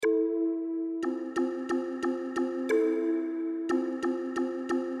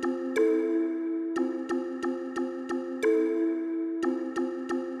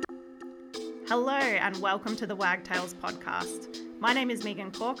Hello and welcome to the Wagtails podcast. My name is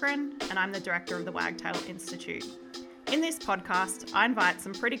Megan Corcoran and I'm the director of the Wagtail Institute. In this podcast, I invite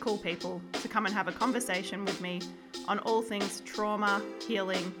some pretty cool people to come and have a conversation with me on all things trauma,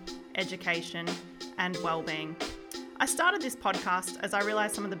 healing, education, and well-being. I started this podcast as I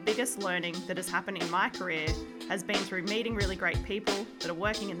realised some of the biggest learning that has happened in my career has been through meeting really great people that are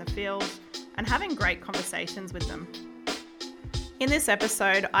working in the field and having great conversations with them. In this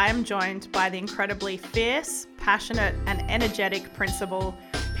episode, I am joined by the incredibly fierce, passionate, and energetic principal,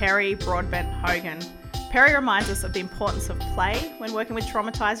 Perri Broadbent-Hogan. Perri reminds us of the importance of play when working with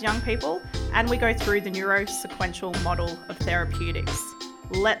traumatised young people, and we go through the neurosequential model of therapeutics.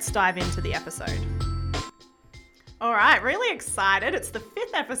 Let's dive into the episode. All right, really excited. It's the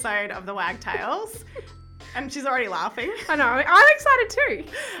 5th episode of the Wagtails. And she's already laughing. I know, I'm excited too.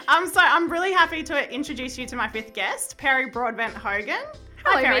 So I'm really happy to introduce you to my 5th guest, Perri Broadbent-Hogan.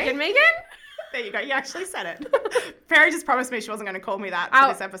 Hello, Perri. Megan. There you go, you actually said it. Perri just promised me she wasn't going to call me that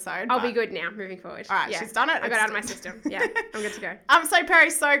for this episode. I'll be good now, moving forward. All right, she's done it. I got out of my system. Yeah, I'm good to go. So Perri,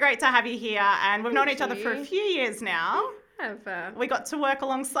 so great to have you here. And we've known each other for a few years now. We got to work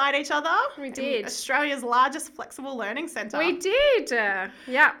alongside each other. We did. In Australia's largest flexible learning centre. We did.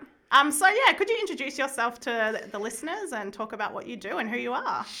 Yeah. Could you introduce yourself to the listeners and talk about what you do and who you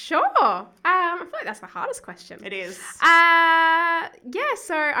are? Sure. I feel like that's the hardest question. It is.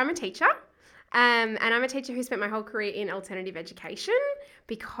 So I'm a teacher. And I'm a teacher who spent my whole career in alternative education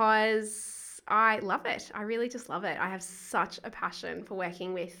because I love it. I really just love it. I have such a passion for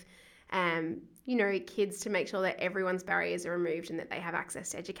working with kids to make sure that everyone's barriers are removed and that they have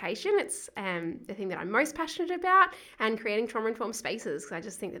access to education. It's the thing that I'm most passionate about, and creating trauma-informed spaces because I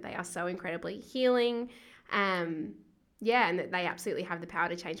just think that they are so incredibly healing. And that they absolutely have the power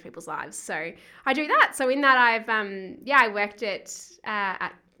to change people's lives. So I do that. So in that I worked at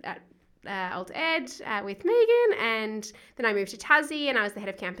Alt Ed with Megan, and then I moved to Tassie and I was the head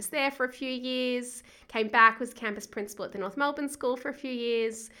of campus there for a few years, came back, was campus principal at the North Melbourne School for a few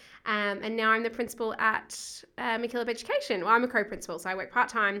years, and now I'm the principal at McKillop Education. Well, I'm a co-principal, so I work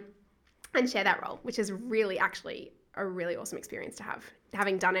part-time and share that role, which is really actually a really awesome experience to have,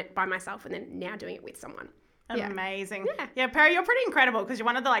 having done it by myself and then now doing it with someone. Amazing. Yeah, Perri, you're pretty incredible because you're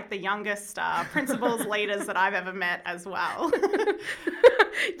one of the youngest principals leaders that I've ever met as well.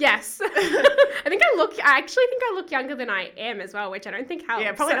 Yes. I actually think I look younger than I am as well, which I don't think helps. Yeah,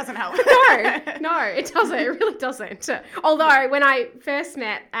 it probably doesn't help. No, it doesn't. It really doesn't. Although when I first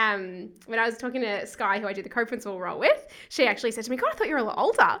met, when I was talking to Sky, who I do the co-principal role with, she actually said to me, God, I thought you were a lot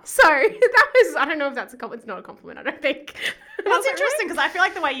older. So that was, I don't know if that's a compliment. It's not a compliment, I don't think. Well, it's interesting because I feel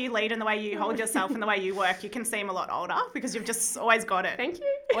like the way you lead and the way you hold yourself and the way you work, you can seem a lot older because you've just always got it. Thank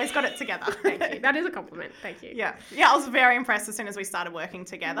you. Always got it together. Thank you. That is a compliment. Thank you. Yeah, I was very impressed as soon as we started working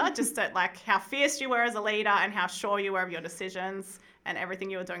together, just at how fierce you were as a leader and how sure you were of your decisions, and everything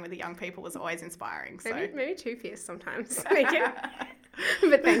you were doing with the young people was always inspiring. So maybe too fierce sometimes.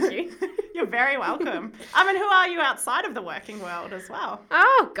 But thank you. You're very welcome. And who are you outside of the working world as well?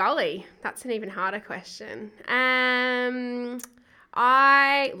 Oh, golly. That's an even harder question. I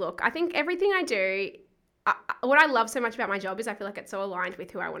think everything I do, what I love so much about my job is I feel like it's so aligned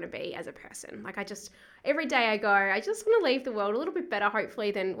with who I want to be as a person. Every day I go, I just want to leave the world a little bit better,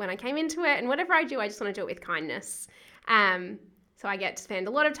 hopefully, than when I came into it. And whatever I do, I just want to do it with kindness. So I get to spend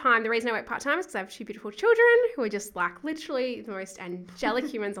a lot of time. The reason I work part-time is because I have 2 beautiful children who are just literally the most angelic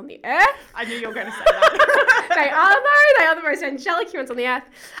humans on the earth. I knew you were going to say that. They are the most angelic humans on the earth.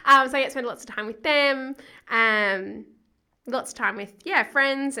 So I get to spend lots of time with them. Lots of time with,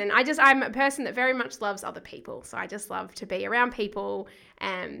 friends. And I'm a person that very much loves other people. So I just love to be around people,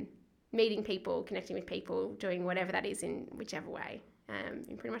 meeting people, connecting with people, doing whatever that is in whichever way,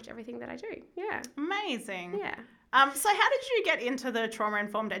 in pretty much everything that I do. Yeah. Amazing. Yeah. So how did you get into the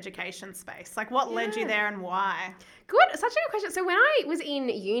trauma-informed education space? What led you there and why? Good. Such a good question. So when I was in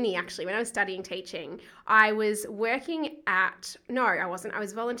uni, actually, when I was studying teaching, I was working I wasn't. I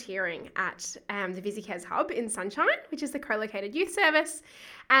was volunteering at the VisiCares Hub in Sunshine, which is the co-located youth service.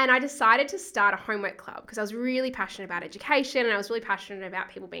 And I decided to start a homework club because I was really passionate about education and I was really passionate about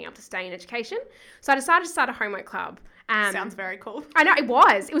people being able to stay in education. So I decided to start a homework club. Sounds very cool. I know, it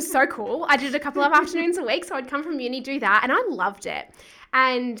was so cool. I did it a couple of afternoons a week, so I'd come from uni, do that, and I loved it.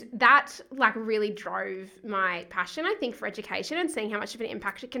 And that really drove my passion, I think, for education and seeing how much of an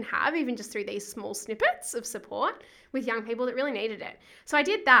impact it can have, even just through these small snippets of support with young people that really needed it. So I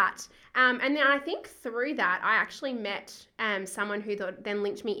did that. And then I think through that, I actually met someone who then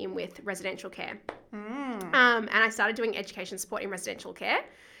linked me in with residential care. And I started doing education support in residential care.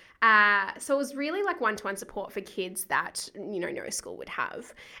 So it was really like one-to-one support for kids that, no school would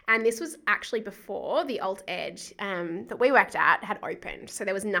have. And this was actually before the alt ed that we worked at had opened. So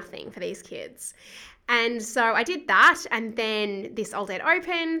there was nothing for these kids. And so I did that, and then this alt ed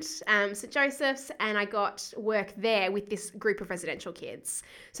opened, St Joseph's, and I got work there with this group of residential kids.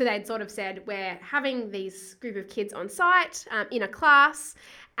 So they'd sort of said, we're having these group of kids on site in a class,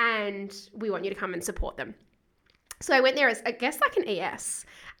 and we want you to come and support them. So I went there as, I guess, like an ES,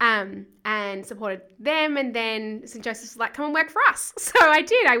 and supported them, and then St Joseph's was like, come and work for us. So I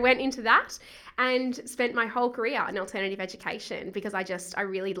did. I went into that and spent my whole career in alternative education because I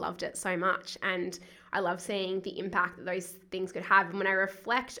really loved it so much, and I love seeing the impact that those things could have. And when I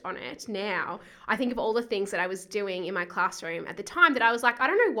reflect on it now, I think of all the things that I was doing in my classroom at the time that I was like, I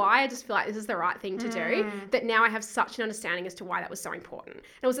don't know why, I just feel like this is the right thing to do, that now I have such an understanding as to why that was so important.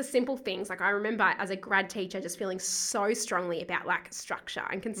 And it was the simple things. Like I remember as a grad teacher just feeling so strongly about like structure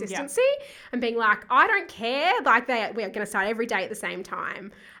and consistency and being like, I don't care, like we are going to start every day at the same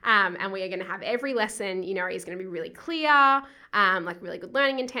time. And we are going to have every lesson, is going to be really clear, like really good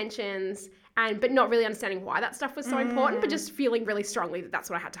learning intentions, but not really understanding why that stuff was so important, but just feeling really strongly that that's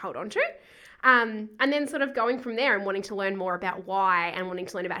what I had to hold on to. And then sort of going from there and wanting to learn more about why and wanting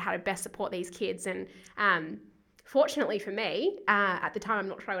to learn about how to best support these kids. And fortunately for me, at the time, I'm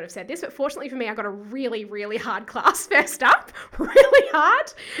not sure I would have said this, but fortunately for me, I got a really, really hard class first up, really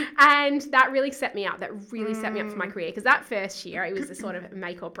hard. And that really set me up. That really set me up for my career, because that first year, it was a sort of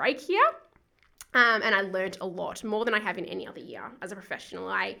make or break year. And I learned a lot, more than I have in any other year as a professional.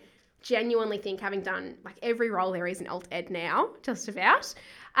 I genuinely think, having done like every role there is in alt ed now, just about,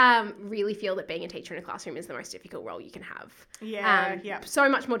 really feel that being a teacher in a classroom is the most difficult role you can have. So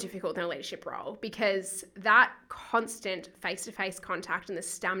much more difficult than a leadership role, because that constant face-to-face contact and the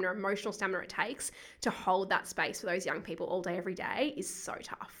stamina, emotional stamina it takes to hold that space for those young people all day, every day is so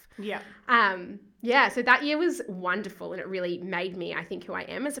tough. So that year was wonderful, and it really made me, I think, who I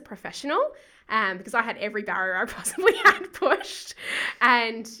am as a professional, because I had every barrier I possibly had pushed.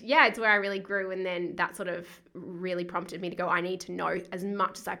 And it's where I really grew. And then that sort of really prompted me to go, I need to know as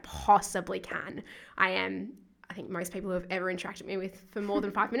much as I possibly can. I think most people who have ever interacted with me for more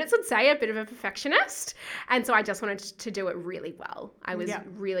than 5 minutes would say a bit of a perfectionist. And so I just wanted to do it really well. I was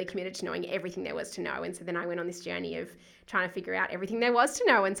really committed to knowing everything there was to know. And so then I went on this journey of trying to figure out everything there was to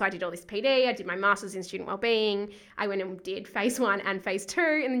know. And so I did all this PD. I did my master's in student wellbeing. I went and did phase 1 and phase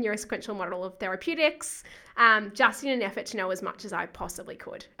 2 in the neurosequential model of therapeutics, just in an effort to know as much as I possibly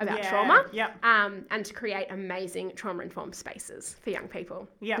could about trauma, and to create amazing trauma-informed spaces for young people.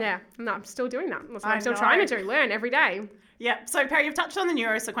 And I'm still doing that. That's what I'm still trying to learn every day. So Perri, you've touched on the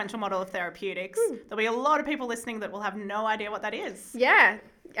neurosequential model of therapeutics. There'll be a lot of people listening that will have no idea what that is.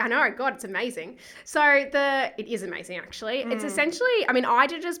 I know. God, it's amazing. So it is amazing, actually. It's essentially, I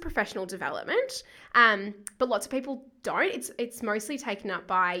did it as professional development, but lots of people don't. It's mostly taken up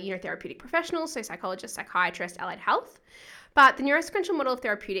by, therapeutic professionals, so psychologists, psychiatrists, allied health. But the neurosequential model of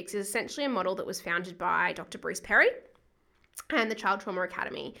therapeutics is essentially a model that was founded by Dr. Bruce Perri and the Child Trauma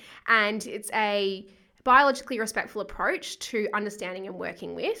Academy. And it's a biologically respectful approach to understanding and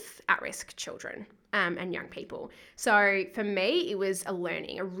working with at-risk children and young people. So for me, it was a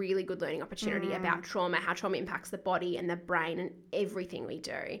really good learning opportunity about trauma, how trauma impacts the body and the brain and everything we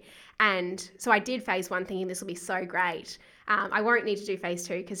do. And so I did phase 1 thinking this will be so great. I won't need to do phase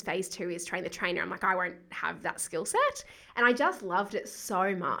 2 because phase 2 is train the trainer. I'm like, I won't have that skill set. And I just loved it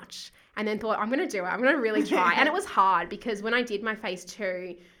so much. And then thought, I'm going to do it. I'm going to really try. And it was hard because when I did my phase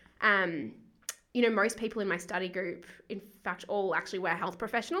 2, most people in my study group, in fact, all actually were health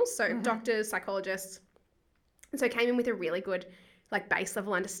professionals, so doctors, psychologists. And so I came in with a really good, base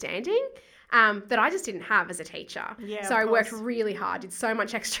level understanding that I just didn't have as a teacher. So I worked really hard, did so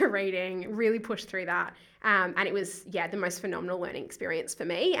much extra reading, really pushed through that. And it was, the most phenomenal learning experience for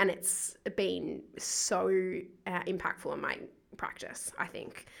me. And it's been so impactful on my practice, I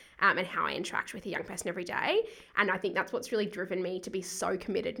think, and how I interact with a young person every day. And I think that's what's really driven me to be so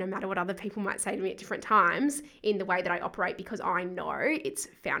committed, no matter what other people might say to me at different times, in the way that I operate, because I know it's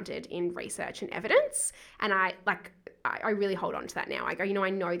founded in research and evidence. And I really hold on to that now. I go, I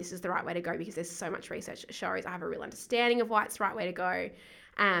know this is the right way to go because there's so much research that shows. I have a real understanding of why it's the right way to go.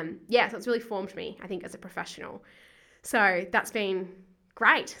 So it's really formed me, I think, as a professional. So that's been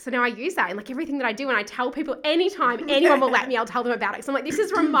great. So now I use that in everything that I do, and I tell people anytime anyone will let me, I'll tell them about it. So I'm like, this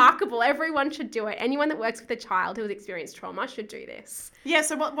is remarkable. Everyone should do it. Anyone that works with a child who has experienced trauma should do this.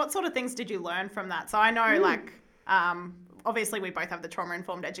 So what sort of things did you learn from that? So I know obviously we both have the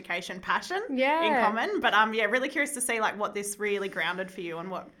trauma-informed education passion in common, but really curious to see what this really grounded for you and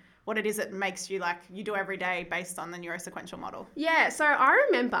what it is that makes you like you do every day based on the neurosequential model. Yeah, so I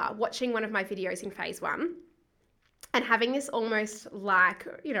remember watching one of my videos in phase 1 and having this almost like,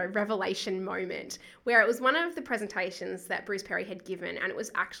 revelation moment where it was one of the presentations that Bruce Perri had given, and it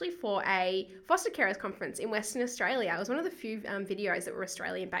was actually for a foster carers conference in Western Australia. It was one of the few videos that were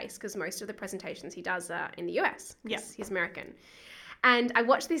Australian based, because most of the presentations he does are in the US. Yes. He's American. And I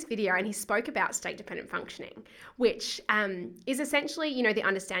watched this video and he spoke about state-dependent functioning, which is essentially, the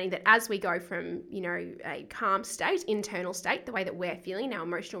understanding that as we go from, a calm state, internal state, the way that we're feeling, our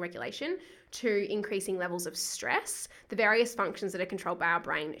emotional regulation, to increasing levels of stress, the various functions that are controlled by our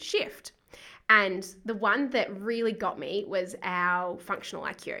brain shift. And the one that really got me was our functional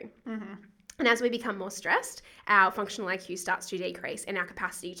IQ. Mm-hmm. And as we become more stressed, our functional IQ starts to decrease, and our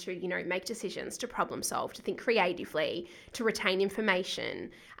capacity to, make decisions, to problem solve, to think creatively, to retain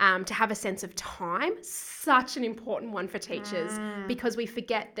information, to have a sense of time. Such an important one for teachers, because we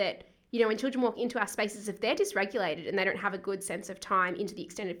forget that, when children walk into our spaces, if they're dysregulated and they don't have a good sense of time into the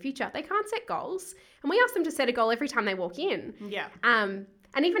extended future, they can't set goals. And we ask them to set a goal every time they walk in. Yeah.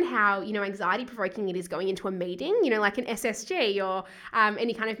 And even how, anxiety provoking it is going into a meeting, like an SSG or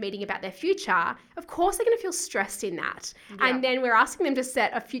any kind of meeting about their future. Of course, they're going to feel stressed in that. Yeah. And then we're asking them to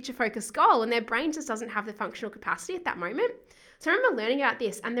set a future focused goal, and their brain just doesn't have the functional capacity at that moment. So I remember learning about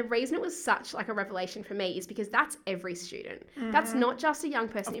this, and the reason it was such like a revelation for me is because that's every student. Mm-hmm. That's not just a young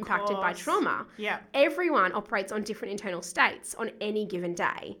person impacted by trauma. Yeah. Everyone operates on different internal states on any given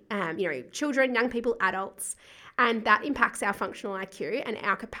day. Children, young people, adults. And that impacts our functional IQ and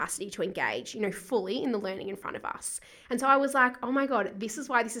our capacity to engage, fully in the learning in front of us. And so I was like, oh my God, this is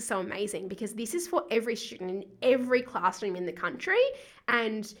why this is so amazing, because this is for every student in every classroom in the country.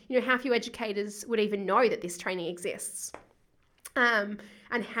 And, how few educators would even know that this training exists.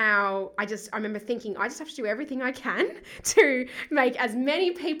 And how I remember thinking, I just have to do everything I can to make as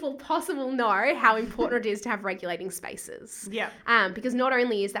many people possible know how important it is to have regulating spaces. Yeah. Because not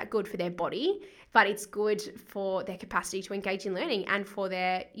only is that good for their body, but it's good for their capacity to engage in learning and for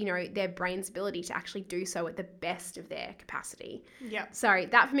their, their brain's ability to actually do so at the best of their capacity. Yeah. So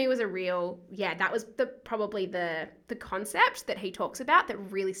that for me was that was probably the concept that he talks about that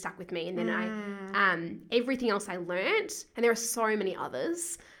really stuck with me. And then everything else I learned, and there are so many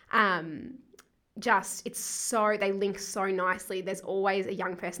others, they link so nicely. There's always a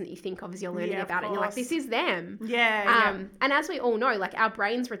young person that you think of as you're learning about it, and you're like, this is them. Yeah. And as we all know, like, our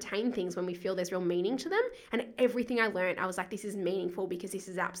brains retain things when we feel there's real meaning to them. And everything I learned, I was like, this is meaningful because this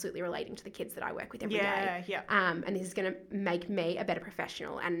is absolutely relating to the kids that I work with every day. Yeah. And this is going to make me a better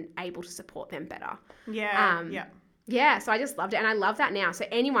professional and able to support them better. Yeah. Yeah, so I just loved it, and I love that now. So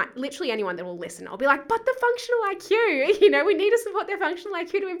literally anyone that will listen, I'll be like, but the functional IQ, we need to support their functional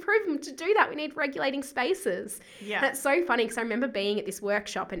IQ to improve them. To do that, we need regulating spaces. Yeah. And it's so funny because I remember being at this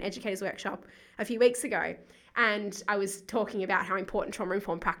workshop, an educator's workshop, a few weeks ago, and I was talking about how important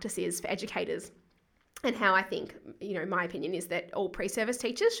trauma-informed practice is for educators. And how I think, my opinion is that all pre-service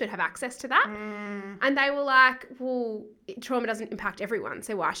teachers should have access to that. And they were like, well, trauma doesn't impact everyone,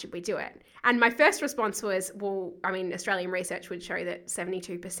 so why should we do it? And my first response was, Australian research would show that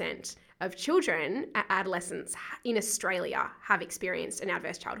 72% of children, adolescents in Australia have experienced an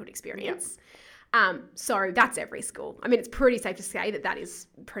adverse childhood experience. Yep. So that's every school. I mean, it's pretty safe to say that is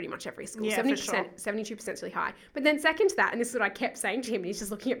pretty much every school. Yeah, 70%, for sure. 72% is really high. But then second to that, and this is what I kept saying to him, and he's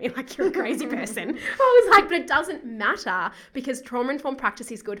just looking at me like, you're a crazy person. I was like, but it doesn't matter, because trauma-informed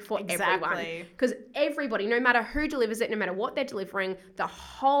practice is good for everyone. Because everybody, no matter who delivers it, no matter what they're delivering, the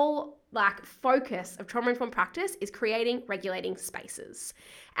whole focus of trauma-informed practice is creating regulating spaces.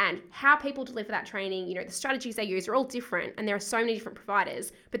 And how people deliver that training, the strategies they use are all different, and there are so many different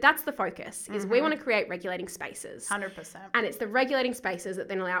providers, but that's the focus, is we want to create regulating spaces. 100%. And it's the regulating spaces that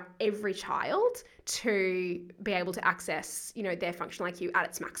then allow every child to be able to access, their functional IQ at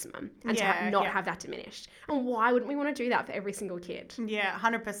its maximum, and to have that diminished. And why wouldn't we want to do that for every single kid? Yeah,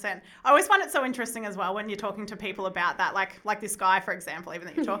 100%. I always find it so interesting as well when you're talking to people about that, like this guy, for example, even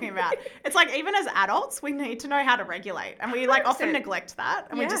that you're talking about. It's like, even as adults, we need to know how to regulate, and we 100%. Often neglect that,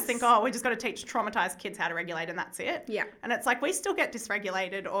 and we just think, we just got to teach traumatized kids how to regulate, and that's it. Yeah. And it's like, we still get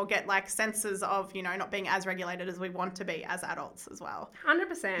dysregulated or get senses of, not being as regulated as we want to be as adults as well.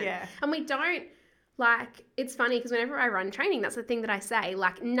 100%. Yeah. And we don't, it's funny because whenever I run training, that's the thing that I say,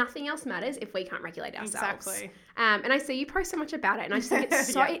 nothing else matters if we can't regulate ourselves. Exactly. And I see you post so much about it, and I just think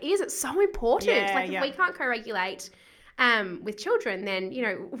it's so, it's so important. If we can't co-regulate with children, then,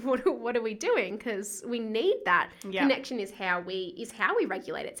 what are we doing? Because we need that connection is how we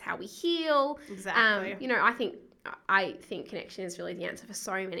regulate. It's how we heal. Exactly. I think I think connection is really the answer for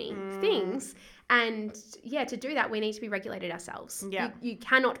so many things. And yeah, to do that, we need to be regulated ourselves. Yeah. You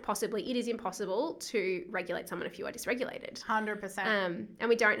cannot possibly, it is impossible to regulate someone if you are dysregulated. 100%. And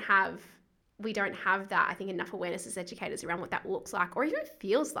we don't have that, I think, enough awareness as educators around what that looks like or even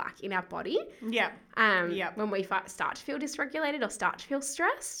feels like in our body. Yeah. When we start to feel dysregulated or start to feel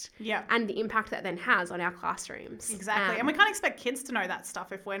stressed. Yeah. And the impact that then has on our classrooms. Exactly. And we can't expect kids to know that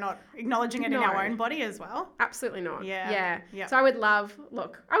stuff if we're not acknowledging it in our own body as well. Absolutely not. Yeah. So I would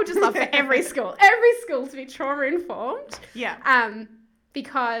just love for every school to be trauma informed. Yeah.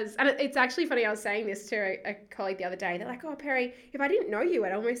 Because, and it's actually funny, I was saying this to a colleague the other day, they're like, oh, Perri, if I didn't know you,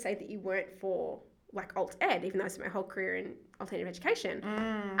 I'd almost say that you weren't for like alt ed, even though I spent my whole career in alternative education.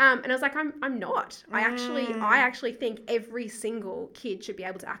 And I was like, I'm not. I actually think every single kid should be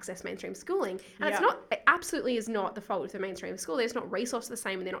able to access mainstream schooling. And it absolutely is not the fault of the mainstream school. They're just not resourced the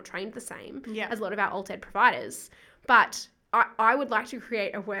same and they're not trained the same as a lot of our alt ed providers. But I would like to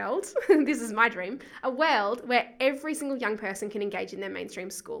create a world, this is my dream, a world where every single young person can engage in their mainstream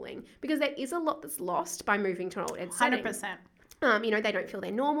schooling, because there is a lot that's lost by moving to an alt ed setting. 100%. They don't feel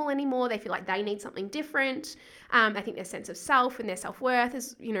they're normal anymore. They feel like they need something different. I think their sense of self and their self-worth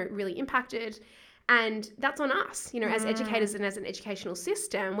is, really impacted. And that's on us, as educators and as an educational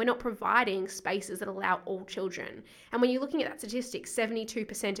system, we're not providing spaces that allow all children. And when you're looking at that statistic,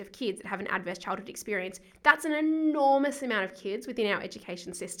 72% of kids that have an adverse childhood experience, that's an enormous amount of kids within our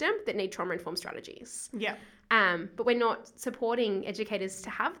education system that need trauma-informed strategies. Yeah. But we're not supporting educators to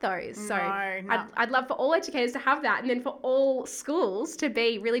have those. So No. I'd love for all educators to have that, and then for all schools to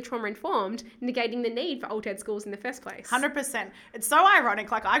be really trauma-informed, negating the need for alt ed schools in the first place. 100%. It's so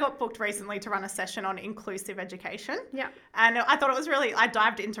ironic. Like, I got booked recently to run a session on inclusive education. Yeah. And I thought it was I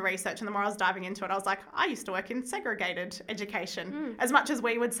dived into research, and the more I was diving into it, I was like, I used to work in segregated education. As much as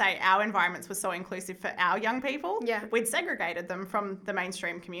we would say our environments were so inclusive for our young people, we'd segregated them from the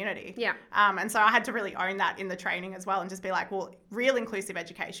mainstream community. Yeah. And so I had to really own that in the training as well, and just be like, well, real inclusive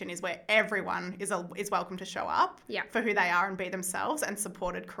education is where everyone is welcome to show up for who they are and be themselves and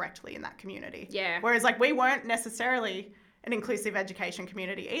supported correctly in that community. Yeah. Whereas like we weren't necessarily an inclusive education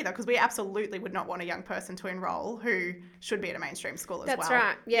community either, because we absolutely would not want a young person to enroll who should be at a mainstream school as well. That's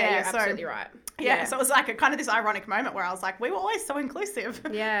right. Yeah, you're absolutely right. Yeah, so it was like a kind of this ironic moment where I was like, we were always so inclusive.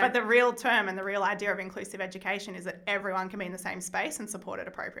 Yeah. But the real term and the real idea of inclusive education is that everyone can be in the same space and supported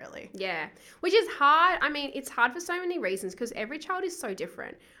appropriately. Yeah, which is hard. I mean, it's hard for so many reasons, because every child is so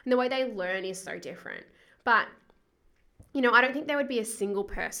different and the way they learn is so different. But I don't think there would be a single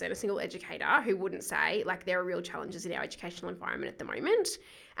person, a single educator who wouldn't say, like, there are real challenges in our educational environment at the moment.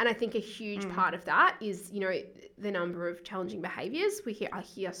 And I think a huge part of that is, the number of challenging behaviours. I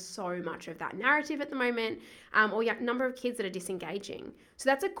hear so much of that narrative at the moment, or number of kids that are disengaging. So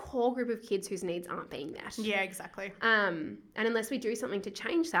that's a core group of kids whose needs aren't being met. Yeah, exactly. And unless we do something to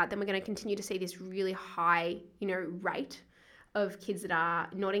change that, then we're going to continue to see this really high, rate of kids that are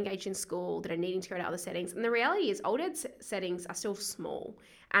not engaged in school, that are needing to go to other settings. And the reality is alt ed settings are still small,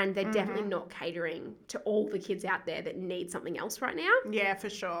 and they're definitely not catering to all the kids out there that need something else right now. Yeah, for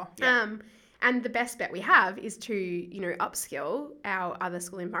sure. Yeah. And the best bet we have is to, upskill our other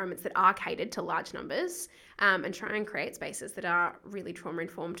school environments that are catered to large numbers, and try and create spaces that are really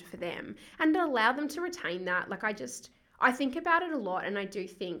trauma-informed for them and allow them to retain that. Like, I think about it a lot, and I do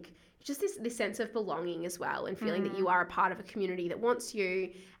think just this sense of belonging as well, and feeling that you are a part of a community that wants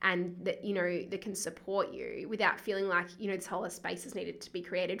you and that, that can support you without feeling like, this whole space is needed to be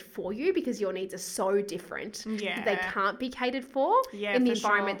created for you because your needs are so different that they can't be catered for in the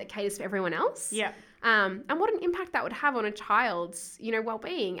environment that caters for everyone else. Yeah. And what an impact that would have on a child's,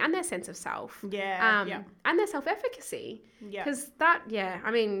 well-being and their sense of self. And their self-efficacy. Yeah. Because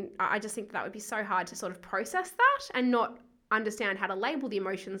I just think that would be so hard to sort of process that and not understand how to label the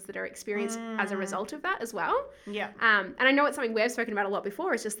emotions that are experienced as a result of that as well. Yeah. And I know it's something we've spoken about a lot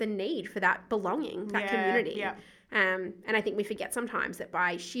before, is just the need for that belonging, that community. Yeah. And I think we forget sometimes that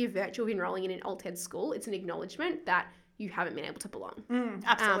by sheer virtue of enrolling in an alt ed school, it's an acknowledgement that you haven't been able to belong.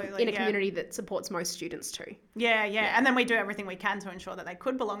 Absolutely. In a community that supports most students too. Yeah. And then we do everything we can to ensure that they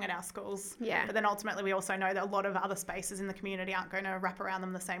could belong at our schools. Yeah. But then ultimately we also know that a lot of other spaces in the community aren't going to wrap around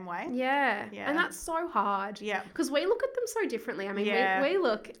them the same way. Yeah. And that's so hard. Yeah. Because we look at them so differently. I mean, we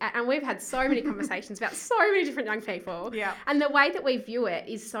look at, and we've had so many conversations about so many different young people. Yeah. And the way that we view it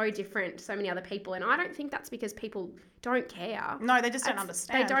is so different to so many other people. And I don't think that's because people don't care. No, they just don't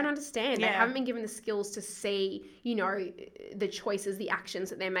understand. They don't understand. They haven't been given the skills to see, the choices, the actions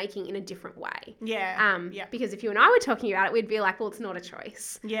that they're making in a different way. Yeah. Because if you and I were talking about it, we'd be like, well, it's not a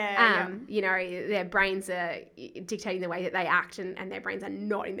choice. Yeah. You know, their brains are dictating the way that they act, and their brains are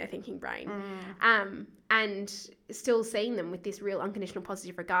not in their thinking brain. And still seeing them with this real unconditional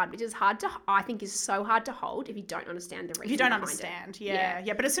positive regard, which is I think is so hard to hold if you don't understand the reason. If you don't understand, yeah.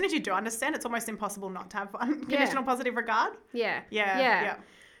 But as soon as you do understand, it's almost impossible not to have unconditional positive regard. Yeah.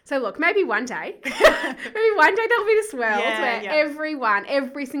 So look, maybe one day there'll be this world where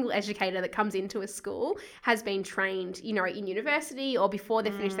every single educator that comes into a school has been trained, you know, in university or before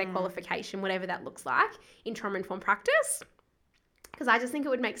they finish their qualification, whatever that looks like, in trauma-informed practice. Because I just think it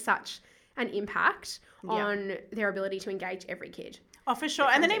would make such an impact on their ability to engage every kid. Oh, for sure.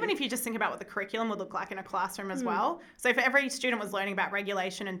 And then even if you just think about what the curriculum would look like in a classroom as well. So if every student was learning about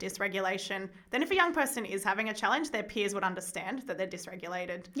regulation and dysregulation, then if a young person is having a challenge, their peers would understand that they're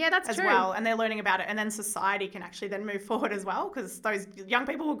dysregulated. Yeah, that's as true. well. And they're learning about it. And then society can actually then move forward as well, because those young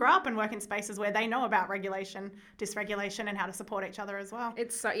people will grow up and work in spaces where they know about regulation, dysregulation, and how to support each other as well.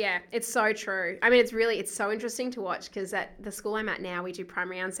 It's so true. I mean, it's so interesting to watch, because at the school I'm at now, we do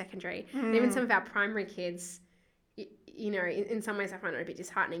primary and secondary. And even some of our primary kids, you know, in some ways I find it a bit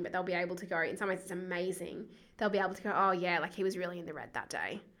disheartening, but they'll be able to go, in some ways it's amazing, they'll be able to go, oh yeah, like he was really in the red that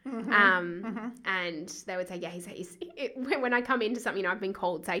day. And they would say, yeah, when I come into something, you know, I've been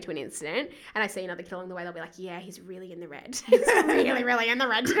called, say, to an incident, and I see another kid along the way, they'll be like, yeah, he's really in the red. He's really, really in the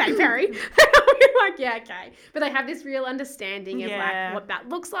red today, Perri. And I'll be like, yeah, okay. But they have this real understanding of like what that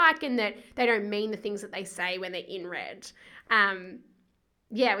looks like, and that they don't mean the things that they say when they're in red.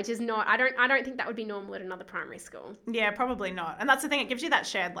 Yeah, which is not, I don't think that would be normal at another primary school. Yeah, probably not. And that's the thing, it gives you that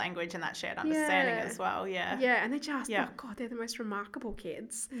shared language and that shared understanding as well, Yeah, and they just, oh God, they're the most remarkable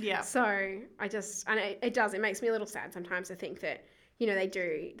kids. Yeah. So it makes me a little sad sometimes to think that, you know,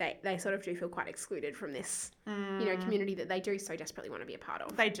 they sort of do feel quite excluded from this, you know, community that they do so desperately want to be a part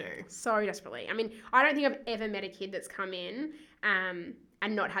of. They do. So desperately. I mean, I don't think I've ever met a kid that's come in,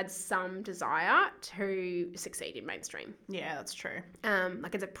 and not had some desire to succeed in mainstream. Yeah, that's true.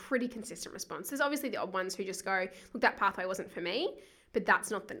 Like it's a pretty consistent response. There's obviously the odd ones who just go, look, that pathway wasn't for me, but that's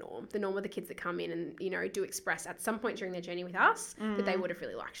not the norm. The norm are the kids that come in and, you know, do express at some point during their journey with us that they would have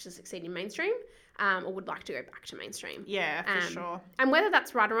really liked to succeed in mainstream, or would like to go back to mainstream. Yeah, for sure. And whether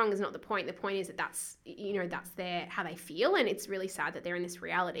that's right or wrong is not the point. The point is that that's, you know, that's how they feel, and it's really sad that they're in this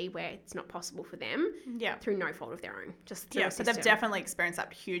reality where it's not possible for them through no fault of their own. So they've definitely experienced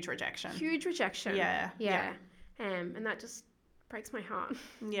that huge rejection. Yeah. And that just breaks my heart.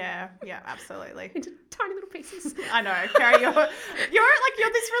 Yeah, absolutely. Into tiny little pieces. I know, Perri, you're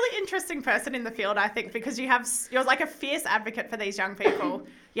this really interesting person in the field, I think, because you're like a fierce advocate for these young people.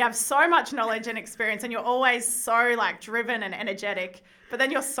 You have so much knowledge and experience, and you're always so like driven and energetic, but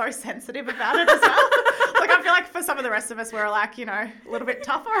then you're so sensitive about it as well. Like I feel like for some of the rest of us, we're like, you know, a little bit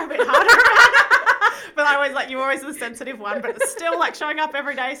tougher, a bit harder. But I always you're always the sensitive one, but still like showing up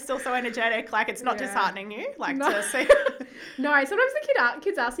every day, still so energetic. Like it's not disheartening you, to see. No, sometimes the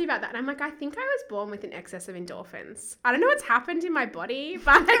kids ask me about that, and I'm like, I think I was born with an excess of endorphins. I don't know what's happened in my body,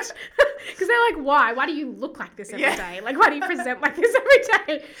 but because they're like, why? Why do you look like this every day? Like, why do you present like this every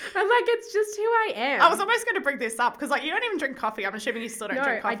day? I'm like, it's just who I am. I was almost going to bring this up because like you don't even drink coffee. I'm assuming you still don't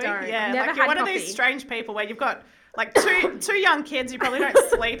drink coffee. I don't. Yeah, Never like you're had one coffee. Of these strange people where you've got like two young kids. You probably don't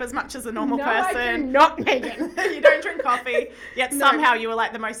sleep as much as a normal person. I do not, Megan. You don't drink coffee, yet somehow you were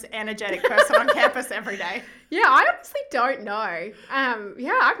like the most energetic person on campus every day. Yeah, I honestly don't know.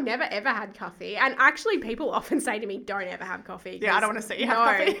 I've never ever had coffee, and actually, people often say to me, "Don't ever have coffee." Yeah, I don't want to see you have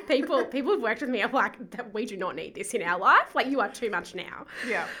coffee. people who've worked with me are like, "We do not need this in our life. Like, you are too much now."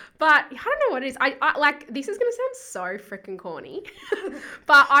 Yeah. But I don't know what it is. I like, this is gonna sound so freaking corny,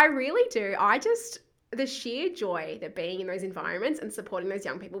 but I really do. The sheer joy that being in those environments and supporting those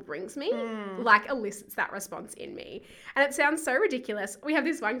young people brings me, like, elicits that response in me. And it sounds so ridiculous. We have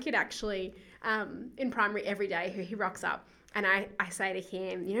this one kid actually in primary every day who he rocks up. And I say to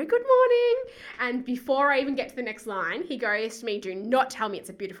him, you know, good morning. And before I even get to the next line, he goes to me, do not tell me it's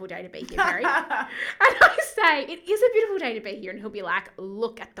a beautiful day to be here, Perri. And I say, it is a beautiful day to be here. And he'll be like,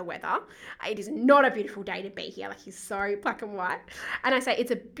 look at the weather. It is not a beautiful day to be here. Like, he's so black and white. And I say,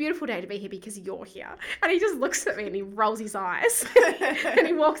 it's a beautiful day to be here because you're here. And he just looks at me and he rolls his eyes. And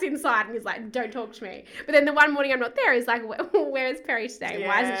he walks inside and he's like, don't talk to me. But then the one morning I'm not there, he's like, where is Perri today? Yeah.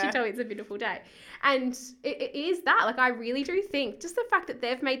 Why doesn't she tell me it's a beautiful day? And it is that. Like, I really really do think just the fact that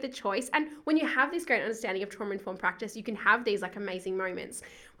they've made the choice, and when you have this great understanding of trauma-informed practice, you can have these like amazing moments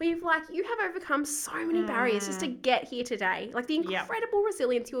where you have overcome so many barriers just to get here today. Like the incredible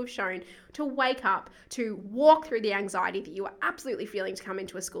resilience you have shown to wake up, to walk through the anxiety that you are absolutely feeling to come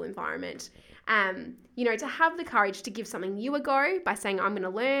into a school environment. To have the courage to give something new a go by saying, I'm going to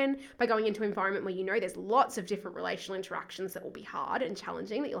learn, by going into an environment where there's lots of different relational interactions that will be hard and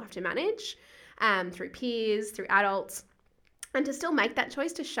challenging that you'll have to manage through peers, through adults. And to still make that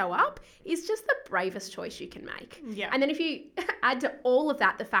choice to show up is just the bravest choice you can make. Yeah. And then if you add to all of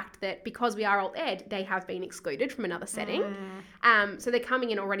that the fact that because we are alt ed, they have been excluded from another setting. So they're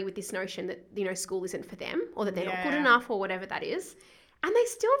coming in already with this notion that, school isn't for them, or that they're not good enough, or whatever that is. And they're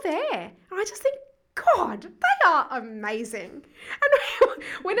still there. And I just think, God, they are amazing. And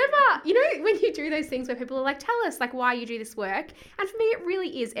whenever, when you do those things where people are like, tell us like why you do this work. And for me, it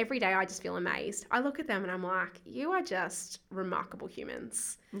really is every day I just feel amazed. I look at them and I'm like, you are just remarkable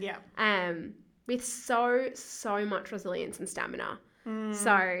humans. Yeah. With so much resilience and stamina.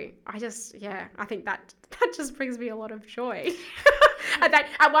 So I think that just brings me a lot of joy.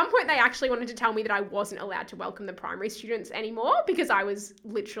 At one point, they actually wanted to tell me that I wasn't allowed to welcome the primary students anymore because I was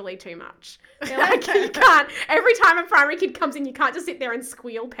literally too much. They're like, you can't. Every time a primary kid comes in, you can't just sit there and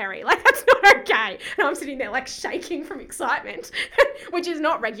squeal, Perri. Like, that's not okay. And I'm sitting there, like, shaking from excitement, which is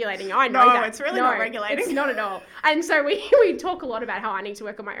not regulating. I know that. No, it's really not regulating. It's not at all. And so we talk a lot about how I need to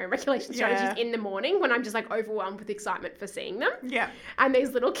work on my own regulation strategies in the morning when I'm just, like, overwhelmed with excitement for seeing them. Yeah. And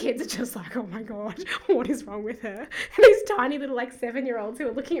these little kids are just like, oh, my God, what is wrong with her? And these tiny little, like, 7-year-olds who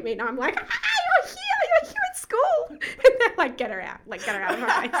are looking at me and I'm like, you're here at school. And they're like, get her out of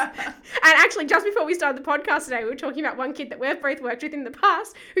my face. And actually, just before we started the podcast today, we were talking about one kid that we've both worked with in the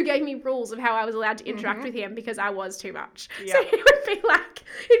past who gave me rules of how I was allowed to interact with him because I was too much. Yep. So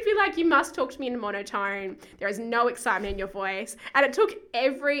it'd be like, you must talk to me in monotone. There is no excitement in your voice. And it took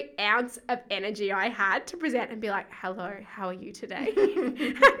every ounce of energy I had to present and be like, hello, how are you today?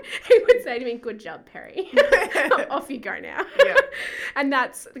 He would say to me, good job, Perri. Off you go now. Yeah. And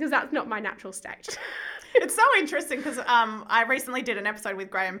that's because that's not my natural state. It's so interesting because I recently did an episode with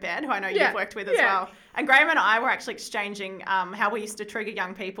Graham Baird, who I know you've worked with as well. And Graham and I were actually exchanging how we used to trigger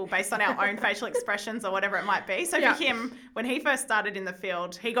young people based on our own facial expressions or whatever it might be. So for him, when he first started in the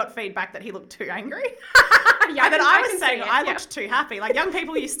field, he got feedback that he looked too angry. And then I was saying I looked too happy. Like young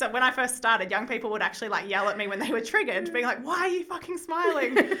people used to, when I first started, young people would actually like yell at me when they were triggered, being like, why are you fucking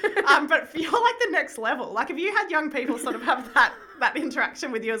smiling? But you're like the next level. Like if you had young people sort of have that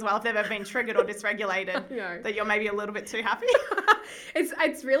interaction with you as well, if they've ever been triggered or dysregulated, that you're maybe a little bit too happy.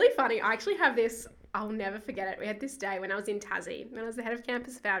 It's really funny. I actually have this, I'll never forget it. We had this day when I was in Tassie, when I was the head of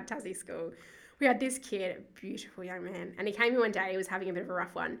campus of our Tassie school. We had this kid, a beautiful young man, and he came in one day, he was having a bit of a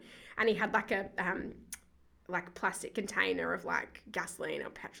rough one, and he had like a plastic container of like gasoline or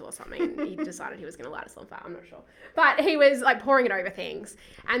petrol or something, and he decided he was going to light us on fire. I'm not sure, but he was like pouring it over things.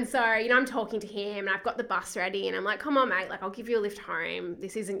 And so I'm talking to him and I've got the bus ready and I'm like, come on mate, like I'll give you a lift home,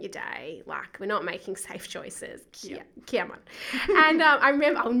 this isn't your day, like we're not making safe choices, come on. And I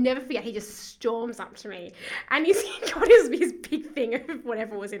remember, I'll never forget, he just storms up to me and he's got his big thing of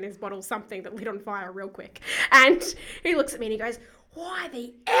whatever was in his bottle, something that lit on fire real quick, and he looks at me and he goes, why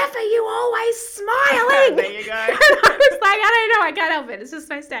the F are you always smiling? There you go. And I was like, I don't know, I can't help it. It's just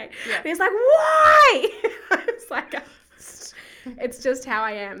my state. Yeah. And he's like, why? I was like, it's just how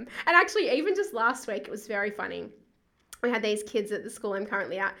I am. And actually, even just last week, it was very funny. We had these kids at the school I'm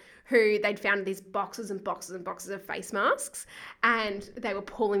currently at who they'd found these boxes and boxes and boxes of face masks, and they were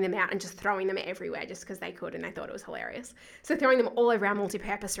pulling them out and just throwing them everywhere just because they could, and they thought it was hilarious. So throwing them all over our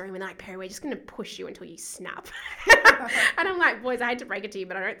multi-purpose room, and they're like, Perri, we're just going to push you until you snap. And I'm like, boys, I hate to break it to you,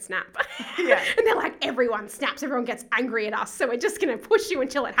 but I don't snap. Yeah. And they're like, everyone snaps, everyone gets angry at us, so we're just going to push you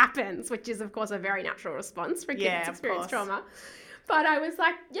until it happens, which is, of course, a very natural response for kids to experience trauma. But I was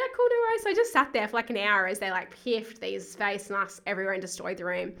like, yeah, cool, no worries. So I just sat there for like an hour as they like piffed these face masks everywhere and destroyed the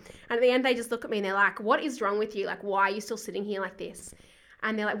room. And at the end, they just look at me and they're like, what is wrong with you? Like, why are you still sitting here like this?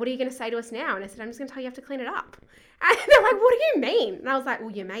 And they're like, what are you going to say to us now? And I said, I'm just going to tell you have to clean it up. And they're like, what do you mean? And I was like,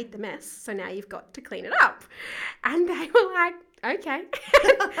 well, you made the mess, so now you've got to clean it up. And they were like, okay. And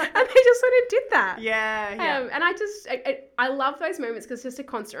they just sort of did that. Yeah. And I love those moments because it's just a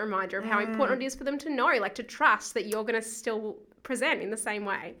constant reminder of how important it is for them to know, like to trust that you're going to still present in the same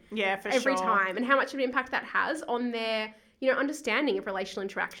way. Yeah, for every sure. time, and how much of an impact that has on their, understanding of relational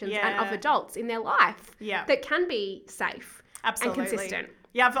interactions and of adults in their life. Yeah. That can be safe. Absolutely. And consistent.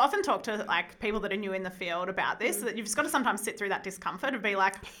 Yeah, I've often talked to like people that are new in the field about this, that you've just got to sometimes sit through that discomfort of be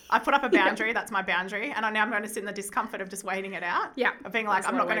like, I put up a boundary, that's my boundary, and now I'm going to sit in the discomfort of just waiting it out. Yeah. Of being like,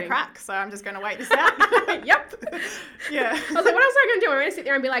 I'm not going to crack, so I'm just going to wait this out. Yep. Yeah. I was like, what else am I going to do? I'm going to sit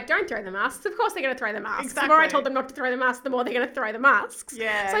there and be like, don't throw the masks. Of course they're going to throw the masks. Exactly. The more I told them not to throw the masks, the more they're going to throw the masks.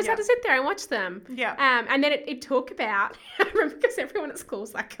 Yeah. So I just had to sit there and watch them. Yeah. And then it took about, I remember because everyone at school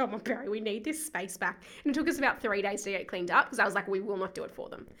was like, come on, Perri, we need this space back. And it took us about 3 days to get it cleaned up because I was like, we will not do it for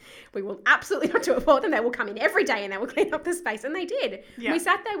them. We will absolutely not do it for them. They will come in every day and they will clean up the space. And they did. Yeah. We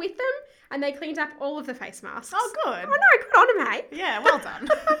sat there with them and they cleaned up all of the face masks. Oh, good. Oh, no, good on them, hey? Yeah, well done.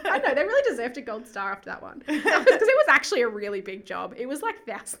 I know, they really deserved a gold star after that one. Because it was actually a really big job. It was like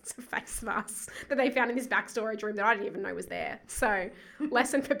thousands of face masks that they found in this back storage room that I didn't even know was there. So,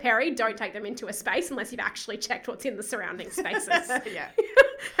 lesson for Perri, don't take them into a space unless you've actually checked what's in the surrounding spaces. Yeah.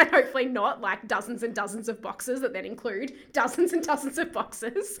 And hopefully not like dozens and dozens of boxes that then include dozens and dozens of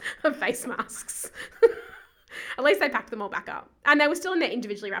boxes of face masks. At least they packed them all back up. And they were still in their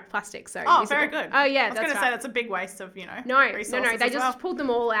individually wrapped plastic. So oh, very good. Oh, yeah, I was going to say that's a big waste of, resources. No. They just pulled them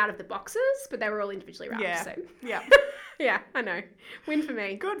all out of the boxes, but they were all individually wrapped. Yeah. So. Yeah. Yeah, I know. Win for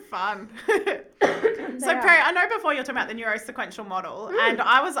me. Good fun. So, Perri, I know before you're talking about the neurosequential model, and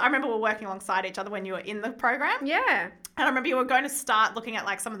I remember we were working alongside each other when you were in the program. Yeah. And I remember you were going to start looking at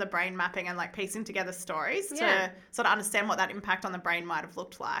like some of the brain mapping and like piecing together stories to sort of understand what that impact on the brain might have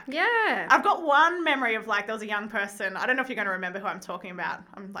looked like. Yeah. I've got one memory of like there was a young person, I don't know if you're going to remember who I'm talking about.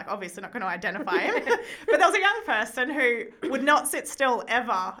 I'm like obviously not going to identify him. But there was a young person who would not sit still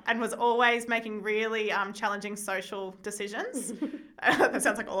ever and was always making really challenging social decisions. That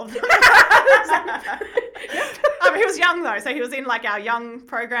sounds like all of them. He was young though, so he was in like our young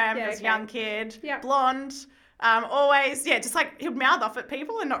program. He was a young kid, blonde. Always, just like he'd mouth off at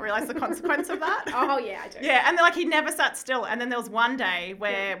people and not realise the consequence of that. Oh, yeah, I do. Yeah, and then like he never sat still. And then there was one day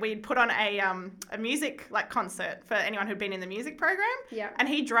where we'd put on a music like concert for anyone who'd been in the music program. Yeah. And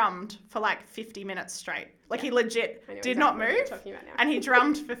he drummed for like 50 minutes straight. Like he legit did not move. Now. And he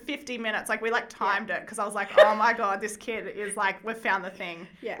drummed for 50 minutes. Like we like timed it because I was like, oh my God, this kid is like, we've found the thing.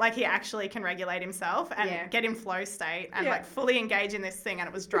 Yeah. Like he actually can regulate himself and get in flow state and like fully engage in this thing. And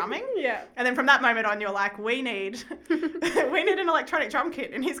it was drumming. Yeah. And then from that moment on, you're like, we need an electronic drum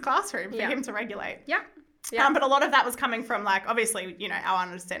kit in his classroom for him to regulate. Yeah. Yeah. But a lot of that was coming from like, obviously, our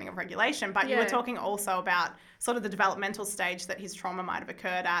understanding of regulation, but you were talking also about sort of the developmental stage that his trauma might have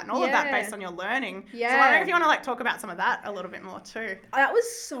occurred at and all of that based on your learning. Yeah. So I wonder if you want to like talk about some of that a little bit more too. That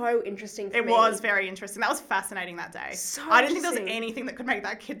was so interesting for me. It was very interesting. That was fascinating that day. So I didn't think there was anything that could make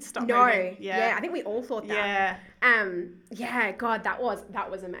that kid stop moving. Yeah, I think we all thought that. Yeah. God, that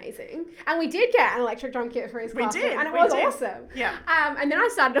was amazing. And we did get an electric drum kit for his classroom. We did. And it was awesome. Yeah. And then I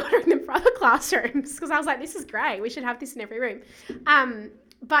started ordering them for other classrooms because I was like, this is great. We should have this in every room.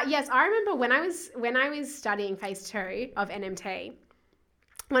 But yes, I remember when I was studying phase 2 of NMT,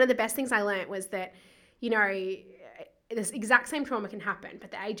 one of the best things I learned was that, this exact same trauma can happen,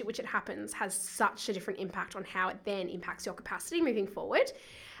 but the age at which it happens has such a different impact on how it then impacts your capacity moving forward.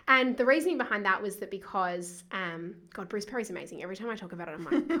 And the reasoning behind that was that because, God, Bruce Perry's amazing. Every time I talk about it, I'm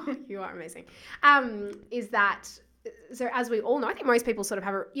like, oh, you are amazing. Is that... So as we all know, I think most people sort of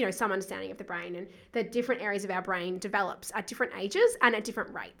have some understanding of the brain and the different areas of our brain develops at different ages and at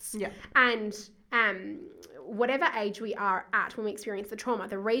different rates. Yeah. And whatever age we are at when we experience the trauma,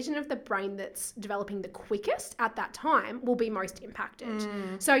 the region of the brain that's developing the quickest at that time will be most impacted.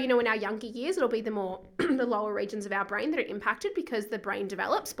 So, in our younger years, it'll be the lower regions of our brain that are impacted because the brain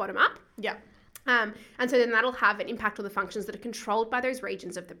develops bottom up. Yeah. And so then that'll have an impact on the functions that are controlled by those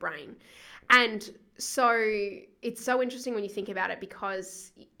regions of the brain. And so it's so interesting when you think about it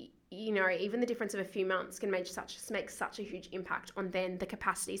because, even the difference of a few months can make such a huge impact on then the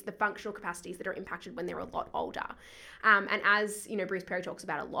capacities, the functional capacities that are impacted when they're a lot older. And as, Bruce Perry talks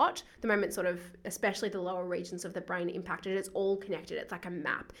about a lot, the moment sort of, especially the lower regions of the brain are impacted, it's all connected. It's like a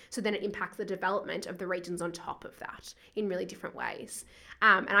map. So then it impacts the development of the regions on top of that in really different ways.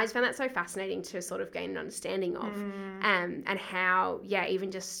 And I just found that so fascinating to sort of gain an understanding of and how,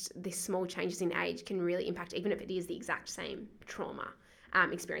 even just these small changes in age can really impact, even if it is the exact same trauma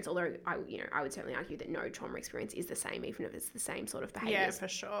experience. Although I would certainly argue that no trauma experience is the same, even if it's the same sort of behaviours. Yeah, for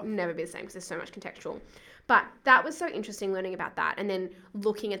sure. Never be the same because there's so much contextual. But that was so interesting learning about that and then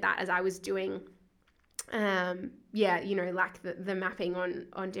looking at that as I was doing like the mapping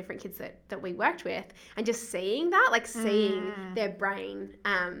on different kids that we worked with and just seeing that, like seeing their brain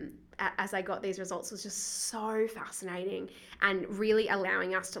as I got these results was just so fascinating, and really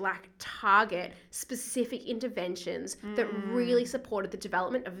allowing us to like target specific interventions that really supported the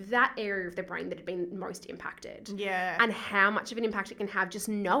development of that area of the brain that had been most impacted. Yeah. And how much of an impact it can have just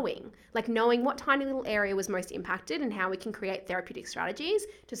knowing what tiny little area was most impacted, and how we can create therapeutic strategies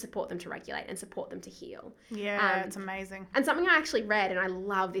to support them to regulate and support them to heal. Yeah, it's amazing. And something I actually read, and I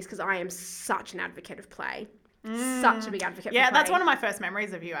love this because I am such an advocate of play. Such a big advocate for play. Yeah, that's one of my first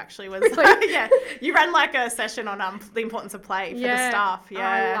memories of you, actually, was Really? yeah, you ran like a session on the importance of play for the staff. Yeah,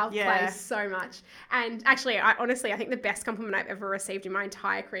 I love play so much. And actually, I think the best compliment I've ever received in my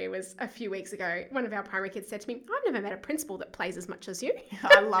entire career was a few weeks ago. One of our primary kids said to me, "I've never met a principal that plays as much as you."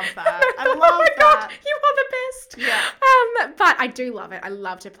 I love that. I love oh my that. God, you are the best. Yeah. But I do love it. I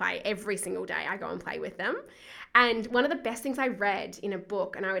love to play every single day. I go and play with them. And one of the best things I read in a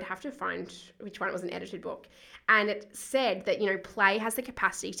book, and I would have to find which one, it was an edited book, and it said that, play has the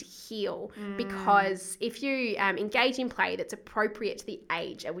capacity to heal, because if you engage in play that's appropriate to the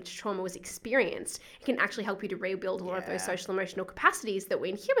age at which trauma was experienced, it can actually help you to rebuild a lot of those social emotional capacities that were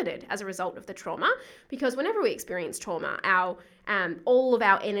inhibited as a result of the trauma. Because whenever we experience trauma, all of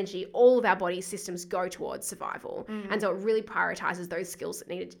our energy, all of our body systems go towards survival. And so it really prioritizes those skills that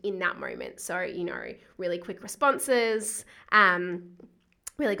needed in that moment. So, really quick responses,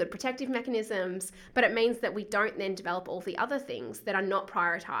 really good protective mechanisms, but it means that we don't then develop all the other things that are not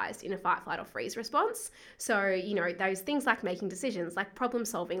prioritized in a fight, flight, or freeze response. So, those things like making decisions, like problem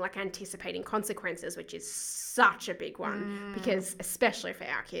solving, like anticipating consequences, which is such a big one, because especially for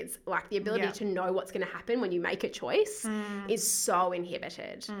our kids, like the ability to know what's going to happen when you make a choice is so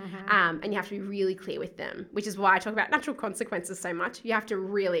inhibited. And you have to be really clear with them, which is why I talk about natural consequences so much. You have to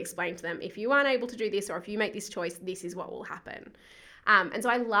really explain to them, if you aren't able to do this, or if you make this choice, this is what will happen. And so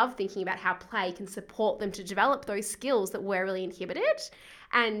I love thinking about how play can support them to develop those skills that were really inhibited.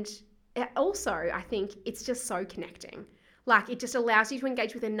 And also, I think it's just so connecting. Like, it just allows you to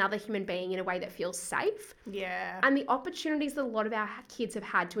engage with another human being in a way that feels safe. Yeah. And the opportunities that a lot of our kids have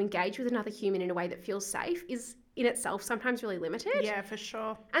had to engage with another human in a way that feels safe is in itself sometimes really limited. Yeah, for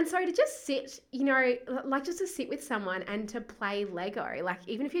sure. And so to just sit, just to sit with someone and to play Lego, like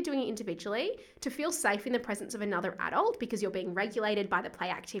even if you're doing it individually, to feel safe in the presence of another adult because you're being regulated by the play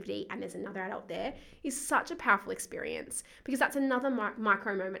activity and there's another adult there, is such a powerful experience, because that's another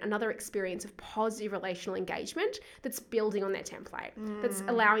micro moment, another experience of positive relational engagement that's building on their template, that's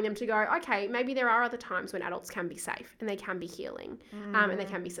allowing them to go, okay, maybe there are other times when adults can be safe and they can be healing, and they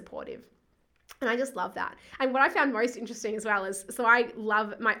can be supportive. And I just love that. And what I found most interesting as well is, so I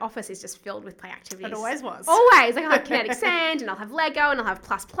love, my office is just filled with play activities. It always was. Always. Like, I'll have kinetic sand, and I'll have Lego, and I'll have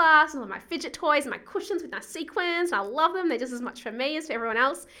plus, and I'll have my fidget toys and my cushions with my sequins. And I love them. They're just as much for me as for everyone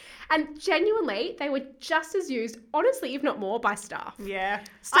else. And genuinely, they were just as used, honestly, if not more, by staff. Yeah.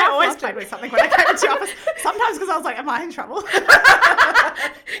 Staff I always played with something when I came into the office. Sometimes because I was like, am I in trouble?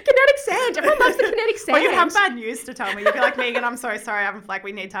 Kinetic sand. Everyone loves the kinetic sand. Or you'd have bad news to tell me. You'd be like, Megan, I'm so sorry.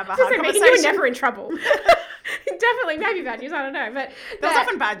 We need to have a hard conversation. Megan, you were never in trouble. Definitely, maybe bad news, I don't know. But there was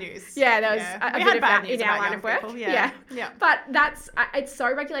often bad news. Yeah, there was a bit of bad news in our line of work. Yeah. But it's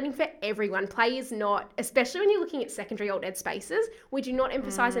so regulating for everyone. Play is not, especially when you're looking at secondary alt ed spaces, we do not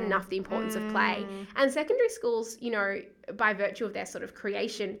emphasize enough the importance of play. And secondary schools, by virtue of their sort of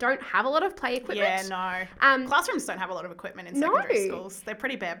creation, don't have a lot of play equipment. Yeah, no. Classrooms don't have a lot of equipment in secondary schools. They're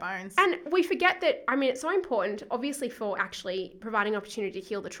pretty bare bones. And we forget that, it's so important, obviously, for actually providing opportunity to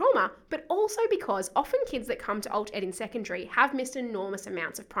heal the trauma, but also because often kids that come to alt ed in secondary have missed enormous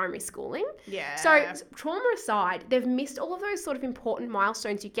amounts of primary schooling. Yeah. So trauma aside, they've missed all of those sort of important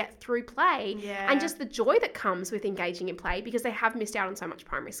milestones you get through play, and just the joy that comes with engaging in play, because they have missed out on so much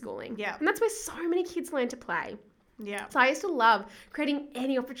primary schooling. Yeah. And that's where so many kids learn to play. Yeah. So I used to love creating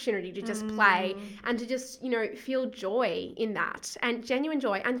any opportunity to just play and to just, feel joy in that, and genuine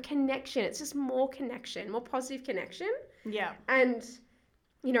joy and connection. It's just more connection, more positive connection. Yeah. And,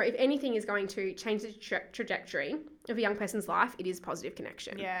 if anything is going to change the trajectory of a young person's life, it is positive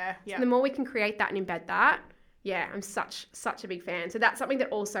connection. Yeah. Yeah. So the more we can create that and embed that, I'm such a big fan. So that's something that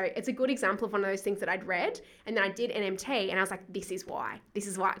also, it's a good example of one of those things that I'd read, and then I did NMT, and I was like, this is why,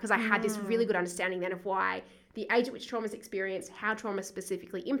 because I had this really good understanding then of why the age at which trauma is experienced, how trauma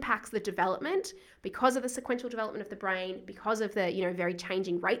specifically impacts the development, because of the sequential development of the brain, because of the, very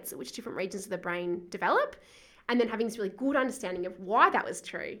changing rates at which different regions of the brain develop, and then having this really good understanding of why that was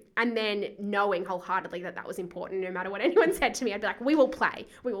true, and then knowing wholeheartedly that was important. No matter what anyone said to me, I'd be like, we will play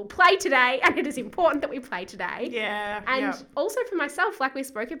today, and it is important that we play today. Yeah. And also for myself, like we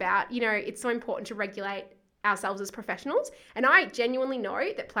spoke about, it's so important to regulate ourselves as professionals. And I genuinely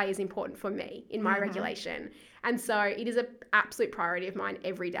know that play is important for me in my regulation. And so it is an absolute priority of mine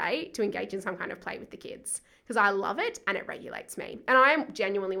every day to engage in some kind of play with the kids because I love it and it regulates me. And I am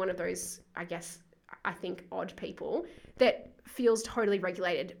genuinely one of those, I think, odd people that feels totally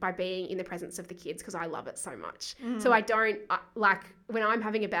regulated by being in the presence of the kids because I love it so much. So I don't, when I'm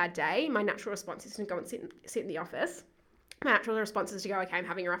having a bad day, my natural response is to go and sit in the office. My natural response is to go, okay, I'm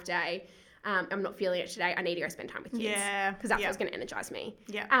having a rough day. I'm not feeling it today. I need to go spend time with kids. Yeah. Because that's what's going to energize me.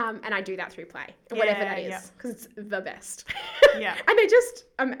 Yeah. And I do that through play, whatever that is, because it's the best. Yeah. And they just,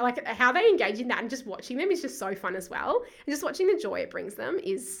 how they engage in that and just watching them is just so fun as well. And just watching the joy it brings them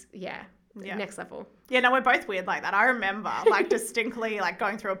is, next level. Yeah, no, we're both weird like that. I remember distinctly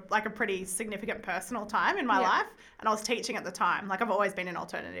going through a pretty significant personal time in my life. And I was teaching at the time. I've always been in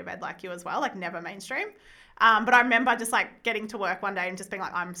alternative ed like you as well, never mainstream. But I remember just getting to work one day and just being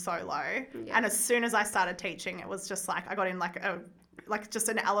I'm so low. Yeah. And as soon as I started teaching, it was just I got in just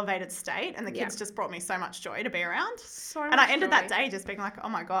an elevated state, and the kids just brought me so much joy to be around. And I ended that day just being oh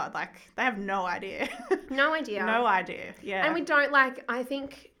my God, they have no idea. No idea. No idea. Yeah. And we don't I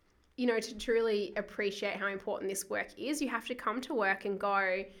think, to truly appreciate how important this work is, you have to come to work and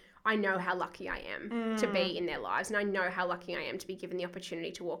go, I know how lucky I am to be in their lives, and I know how lucky I am to be given the opportunity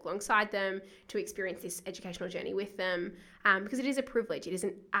to walk alongside them, to experience this educational journey with them, because it is a privilege. It is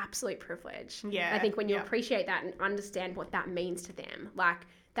an absolute privilege. Yeah. And I think when you appreciate that and understand what that means to them,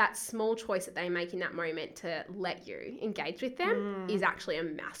 that small choice that they make in that moment to let you engage with them is actually a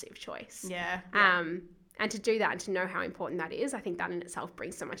massive choice. Yeah. And to do that and to know how important that is, I think that in itself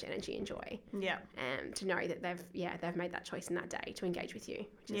brings so much energy and joy. Yeah. To know that they've made that choice in that day to engage with you,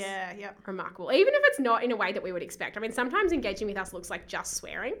 which is remarkable. Even if it's not in a way that we would expect. I mean, sometimes engaging with us looks like just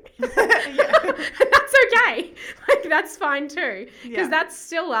swearing. And that's okay. That's fine too. Because that's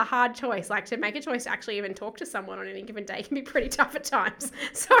still a hard choice. To make a choice to actually even talk to someone on any given day can be pretty tough at times.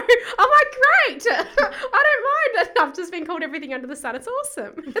 So I'm great. I don't mind. I've just been called everything under the sun. It's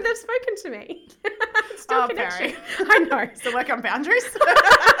awesome. And they've spoken to me. Still connection. Perri. I know. Still work on boundaries.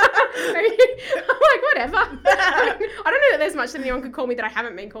 I'm whatever. I don't know that there's much that anyone could call me that I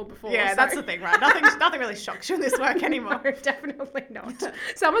haven't been called before. Yeah, that's the thing, right? Nothing really shocks you in this work anymore. No, definitely not.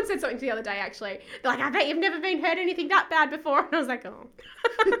 Someone said something the other day, actually. They're I bet you've never heard anything that bad before. And I was oh.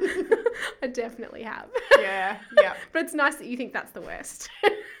 I definitely have. Yeah. But it's nice that you think that's the worst.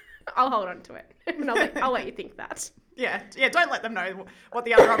 I'll hold on to it. And I'll let you think that. Yeah, don't let them know what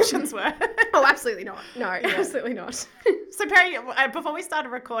the other options were. Oh, absolutely not. No, absolutely not. So Perri, before we started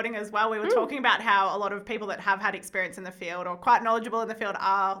recording as well, we were talking about how a lot of people that have had experience in the field or quite knowledgeable in the field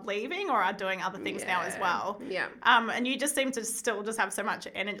are leaving or are doing other things now as well. Yeah. And you just seem to still just have so much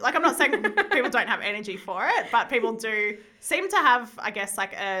energy. I'm not saying people don't have energy for it, but people do seem to have, I guess,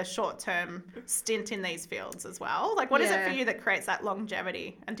 a short-term stint in these fields as well. What is it for you that creates that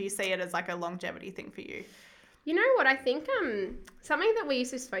longevity? And do you see it as a longevity thing for you? You know what, I think something that we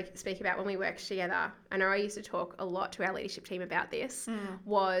used to speak about when we worked together, I know I used to talk a lot to our leadership team about this,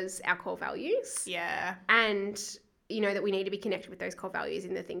 was our core values. Yeah. And, that we need to be connected with those core values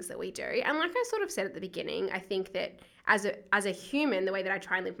in the things that we do. And like I sort of said at the beginning, I think that as a human, the way that I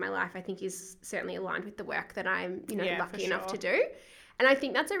try and live my life, I think is certainly aligned with the work that I'm, lucky enough to do. And I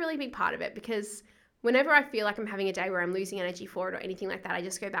think that's a really big part of it because whenever I feel like I'm having a day where I'm losing energy for it or anything like that, I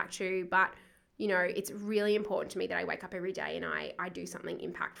just go back to, it's really important to me that I wake up every day and I do something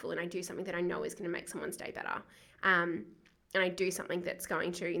impactful and I do something that I know is going to make someone's day better. And I do something that's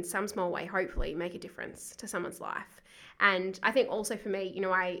going to, in some small way, hopefully make a difference to someone's life. And I think also for me,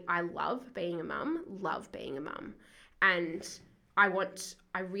 I love being a mum. And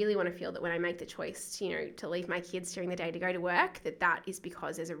I really want to feel that when I make the choice, to leave my kids during the day to go to work, that is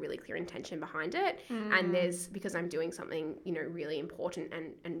because there's a really clear intention behind it. And because I'm doing something, really important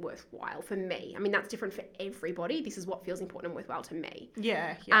and worthwhile for me. I mean, that's different for everybody. This is what feels important and worthwhile to me.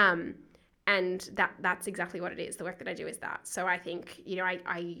 Yeah. And that's exactly what it is. The work that I do is that. So I think,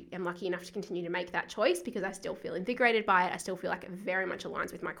 I am lucky enough to continue to make that choice because I still feel invigorated by it. I still feel like it very much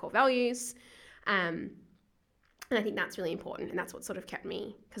aligns with my core values. And I think that's really important. And that's what sort of kept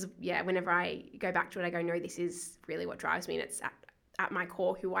me, because whenever I go back to it, I go, no, this is really what drives me. And it's at my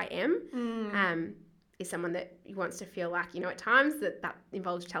core who I am, is someone that wants to feel like, at times that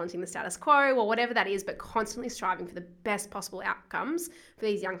involves challenging the status quo or whatever that is, but constantly striving for the best possible outcomes for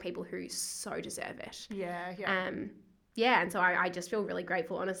these young people who so deserve it. And so I just feel really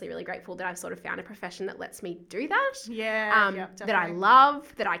grateful, honestly, really grateful that I've sort of found a profession that lets me do that. That I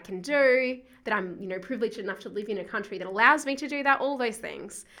love, that I can do, that I'm, privileged enough to live in a country that allows me to do that, all those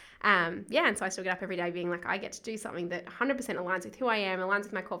things. And so I still get up every day being like, I get to do something that 100% aligns with who I am, aligns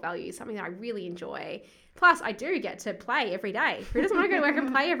with my core values, something that I really enjoy. Plus, I do get to play every day. Who doesn't want to go to work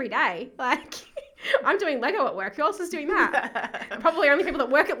and play every day? Like, I'm doing Lego at work. Who else is doing that? Probably only people that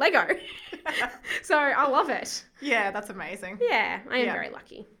work at Lego. So I love it. Yeah, that's amazing. Yeah, I am very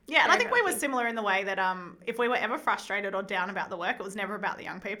lucky. Yeah, and I think we were similar in the way that if we were ever frustrated or down about the work, it was never about the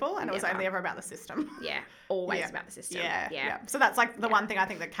young people, and it was only ever about the system. Yeah, always about the system. Yeah. So that's like the one thing I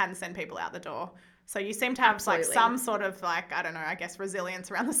think that can send people out the door. So you seem to have like some sort of like, I don't know, I guess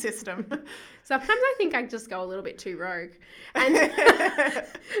resilience around the system. Sometimes I think I just go a little bit too rogue. And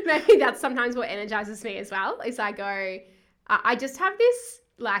maybe that's sometimes what energizes me as well, is I just have this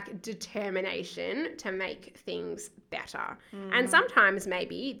like determination to make things better. And sometimes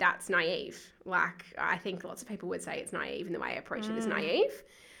maybe that's naive. Like I think lots of people would say it's naive, and the way I approach it is naive.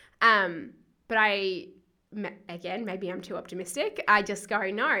 But again, maybe I'm too optimistic. I just go,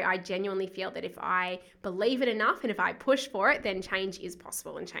 no, I genuinely feel that if I believe it enough and if I push for it, then change is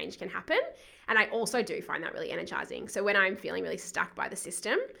possible and change can happen. And I also do find that really energizing. So when I'm feeling really stuck by the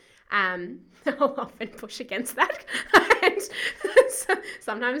system, I'll often push against that. And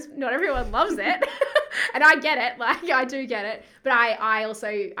sometimes not everyone loves it. And I get it, like I do get it. But I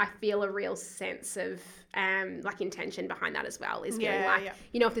also feel a real sense of like intention behind that as well, is feeling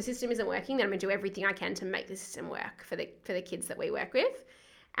you know, if the system isn't working, then I'm gonna do everything I can to make the system work for the kids that we work with.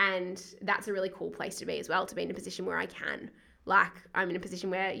 And that's a really cool place to be as well, to be in a position where I can. Like I'm in a position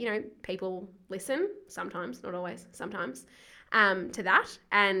where, you know, people listen sometimes, not always, sometimes, to that.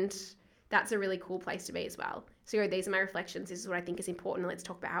 And that's a really cool place to be as well. So these are my reflections. This is what I think is important. Let's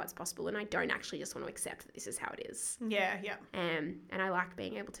talk about how it's possible. And I don't actually just want to accept that this is how it is. Yeah. And I like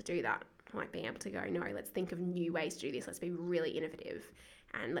being able to do that. I like being able to go, no, let's think of new ways to do this. Let's be really innovative,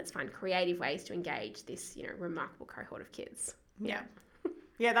 and let's find creative ways to engage this, you know, remarkable cohort of kids. Yeah.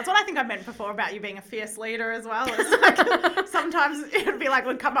 Yeah, that's what I think I meant before about you being a fierce leader as well. It's like, sometimes it would be like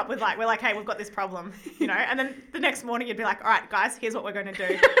we'd come up with like, we're like, hey, we've got this problem, you know, and then the next morning you'd be like, all right, guys, here's what we're going to do.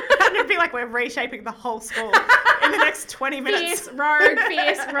 And it'd be like we're reshaping the whole school in the next 20 minutes. Fierce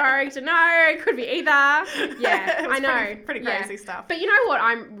rogue to know. It could be either. Yeah, I know. Pretty crazy stuff. But you know what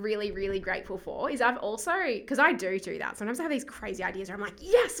I'm really, really grateful for is I've also, because I do that. Sometimes I have these crazy ideas where I'm like,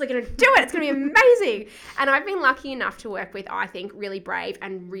 yes, we're going to do it. It's going to be amazing. And I've been lucky enough to work with, I think, really brave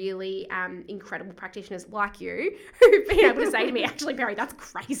and really incredible practitioners like you who've been able to say to me, actually, Perri, that's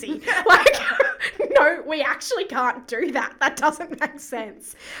crazy. Like, no, we actually can't do that. That doesn't make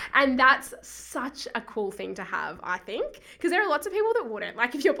sense. And that's such a cool thing to have, I think, because there are lots of people that wouldn't.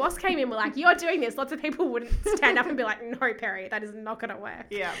 Like, if your boss came in and were like, you're doing this, lots of people wouldn't stand up and be like, no, Perri, that is not going to work.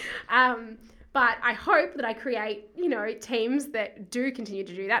 Yeah. But I hope that I create, you know, teams that do continue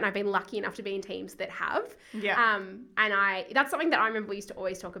to do that. And I've been lucky enough to be in teams that have. Yeah. And that's something that I remember we used to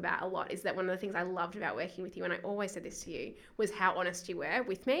always talk about a lot, is that one of the things I loved about working with you, and I always said this to you, was how honest you were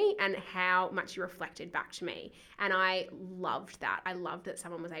with me and how much you reflected back to me. And I loved that. I loved that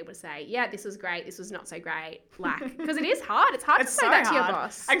someone was able to say, yeah, this was great, this was not so great. Like, because it is hard. It's hard to say that to your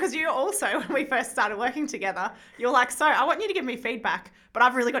boss. And because you also, when we first started working together, you're like, so I want you to give me feedback, but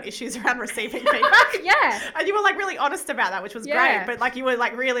I've really got issues around receiving feedback. Yeah. And you were like really honest about that, which was great. But like you were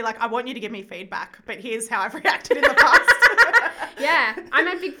like really like, I want you to give me feedback, but here's how I've reacted in the past. Yeah, I'm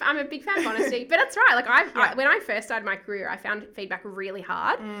a big fan of honesty, but that's right. Like when I first started my career, I found feedback really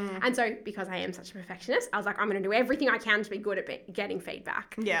hard, and so because I am such a perfectionist, I was like, I'm going to do everything I can to be good at getting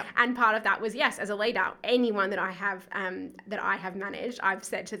feedback. Yeah, and part of that was, yes, as a leader, anyone that I have managed, I've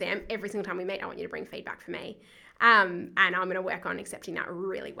said to them every single time we meet, I want you to bring feedback for me. And I'm going to work on accepting that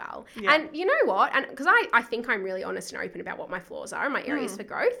really well. Yeah. And you know what? And because I think I'm really honest and open about what my flaws are and my areas for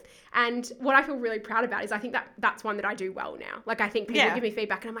growth. And what I feel really proud about is I think that's one that I do well now. Like I think people give me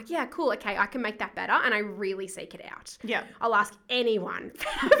feedback and I'm like, yeah, cool. Okay, I can make that better. And I really seek it out. Yeah. I'll ask anyone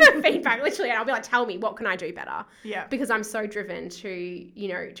for feedback, literally. And I'll be like, tell me, what can I do better? Yeah. Because I'm so driven to, you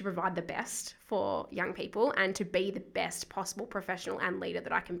know, to provide the best for young people and to be the best possible professional and leader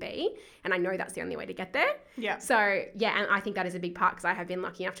that I can be. And I know that's the only way to get there. Yeah. So, yeah, and I think that is a big part because I have been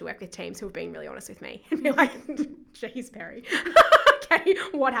lucky enough to work with teams who have been really honest with me and be like, geez, Perri, okay,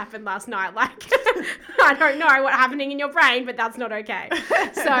 what happened last night? Like, I don't know what's happening in your brain, but that's not okay.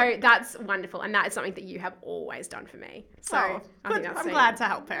 So that's wonderful. And that is something that you have always done for me. So I think that's glad to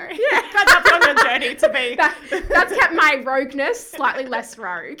help, Perri. Yeah. Glad to help you on your journey to be. That's kept my rogueness slightly less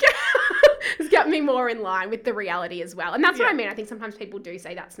rogue. It's kept me more in line with the reality as well. And that's what I mean. I think sometimes people do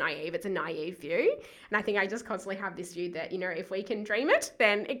say that's naive. It's a naive view. And I think I just constantly have this view that, you know, if we can dream it,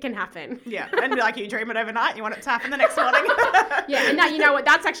 then it can happen. Yeah. And like you dream it overnight, you want it to happen the next morning. Yeah. And no, you know what?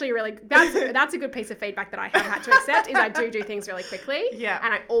 That's actually that's a good piece of feedback that I have had to accept is I do things really quickly. Yeah.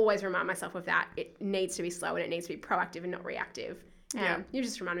 And I always remind myself of that. It needs to be slow and it needs to be proactive and not reactive. You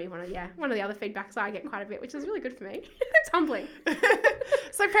just reminded me of one of the other feedbacks I get quite a bit, which is really good for me. It's humbling.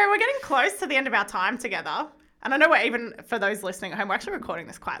 So, Perri, we're getting close to the end of our time together. And I know for those listening at home, we're actually recording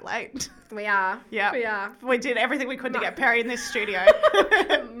this quite late. We are. Yeah. We are. We did everything we could to get Perri in this studio.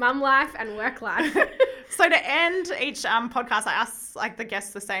 Mum life and work life. So to end each podcast, I ask the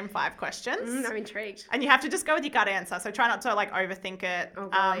guests the same 5 questions. I'm intrigued. And you have to just go with your gut answer. So try not to overthink it. Oh,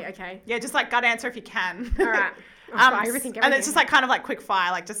 golly, okay. Yeah, just gut answer if you can. All right. Everything. And it's just kind of quick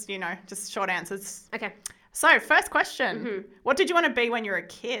fire, just short answers. Okay. So first question, What did you want to be when you were a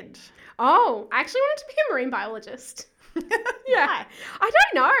kid? Oh, I actually wanted to be a marine biologist. Yeah. Why? I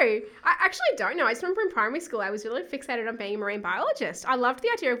don't know. I actually don't know. I just remember in primary school, I was really fixated on being a marine biologist. I loved the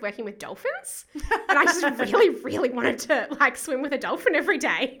idea of working with dolphins. And I just really, really wanted to swim with a dolphin every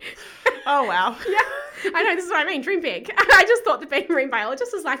day. Oh, wow. Yeah. I know, this is what I mean. Dream big. And I just thought that being a marine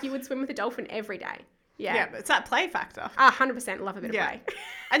biologist was you would swim with a dolphin every day. Yeah. Yeah, it's that play factor. 100% love a bit of play.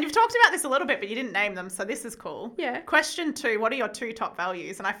 And you've talked about this a little bit, but you didn't name them, so this is cool. Yeah. Question 2, what are your 2 top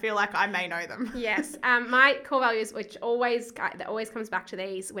values? And I feel like I may know them. Yes. My core values, which always comes back to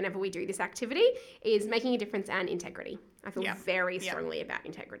these whenever we do this activity, is making a difference and integrity. I feel very strongly about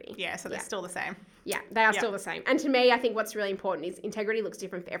integrity. Yeah, so they're still the same. Yeah, they are still the same. And to me, I think what's really important is integrity looks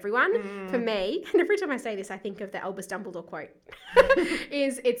different for everyone. For me, and every time I say this, I think of the Albus Dumbledore quote,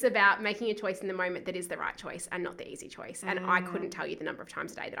 it's about making a choice in the moment that is the right choice and not the easy choice. And I couldn't tell you the number of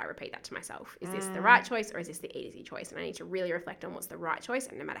times a day that I repeat that to myself. Is this the right choice or is this the easy choice? And I need to really reflect on what's the right choice.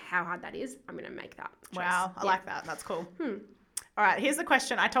 And no matter how hard that is, I'm going to make that choice. Wow, I like that. That's cool. All right, here's the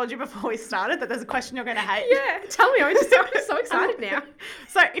question. I told you before we started that there's a question you're going to hate. Yeah, tell me. I'm just so excited now.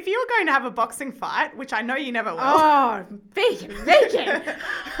 So if you were going to have a boxing fight, which I know you never will. Oh, vegan.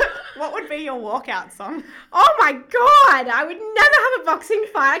 What would be your walkout song? Oh my God, I would never have a boxing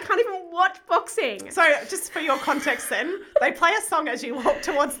fight. I can't even watch boxing. So just for your context then, they play a song as you walk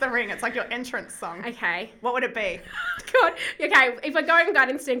towards the ring. It's your entrance song. Okay. What would it be? God. Okay, if we're going gut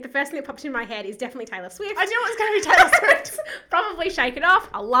instinct, the first thing that popped in my head is definitely Taylor Swift. I knew it was going to be Taylor Swift. Probably Shake It Off.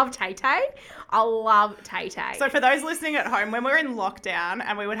 I love Tay-Tay. So for those listening at home, when we're in lockdown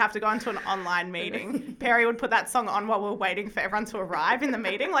and we would have to go into an online meeting, Perri would put that song on while we're waiting for everyone to arrive in the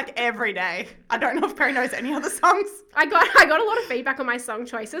meeting, every day. I don't know if Perri knows any other songs. I got a lot of feedback on my song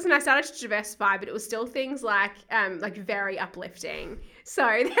choices and I started to diversify, but it was still things very uplifting. So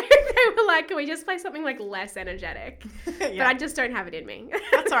they were like, can we just play something less energetic? But I just don't have it in me.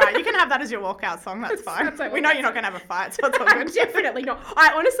 That's all right. You can have that as your walkout song. That's fine. We know you're not going to have a fight, so it's all good. Definitely not.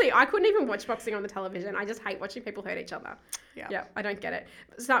 I couldn't even watch boxing on the television. I just hate watching people hurt each other. Yeah, I don't get it.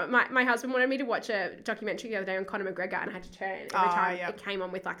 So my husband wanted me to watch a documentary the other day on Conor McGregor and I had to turn every time it came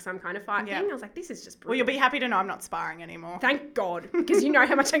on with some kind of fight thing. I was like, this is just brutal. Well, you'll be happy to know I'm not sparring anymore. Thank God, because you know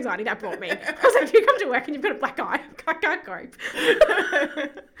how much anxiety that brought me. I was like, if you come to work and you've got a black eye, I can't cope.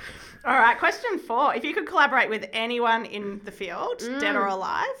 All right, question 4. If you could collaborate with anyone in the field, dead or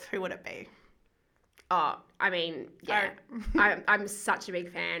alive, who would it be? Oh, I mean, yeah. I'm such a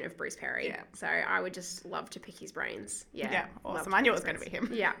big fan of Bruce Perry. Yeah. So I would just love to pick his brains. Yeah. Yeah, awesome. I knew it was going to be him.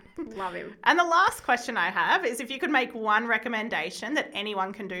 Yeah, love him. And the last question I have is if you could make one recommendation that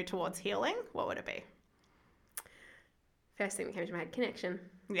anyone can do towards healing, what would it be? First thing that came to my head, connection.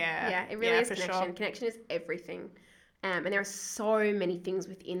 Yeah. Yeah, it really is connection. Sure. Connection is everything. And there are so many things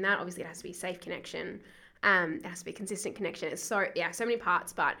within that. Obviously, it has to be safe connection. It has to be consistent connection. It's so many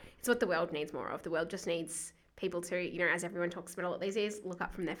parts, but it's what the world needs more of. The world just needs people to, as everyone talks about a lot these days, look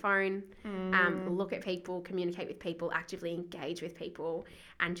up from their phone, look at people, communicate with people, actively engage with people,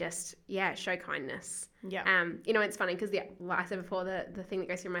 and just, show kindness. Yeah. It's funny because like I said before, the thing that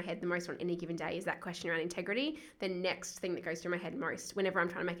goes through my head the most on any given day is that question around integrity. The next thing that goes through my head most whenever I'm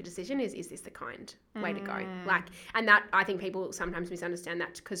trying to make a decision is this the kind way to go? And that I think people sometimes misunderstand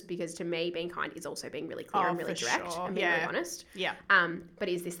that because to me being kind is also being really clear and really direct and being really honest. Yeah. But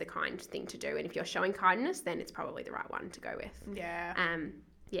is this the kind thing to do? And if you're showing kindness, then it's probably the right one to go with. Yeah.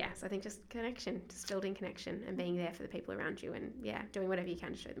 So I think just connection, just building connection and being there for the people around you and doing whatever you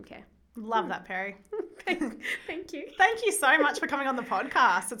can to show them care. Love that, Perri. Thank you. Thank you so much for coming on the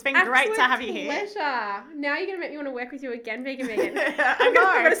podcast. It's been great to have you here. Pleasure. Now you're going to make me want to work with you again, Megan. I know.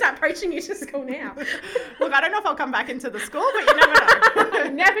 I'm going to start poaching you to school now. Look, I don't know if I'll come back into the school, but you never know.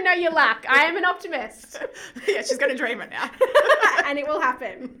 You never know your luck. I am an optimist. Yeah, she's going to dream it now. And it will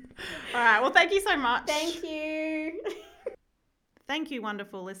happen. All right. Well, thank you so much. Thank you. Thank you,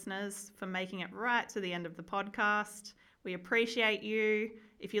 wonderful listeners, for making it right to the end of the podcast. We appreciate you.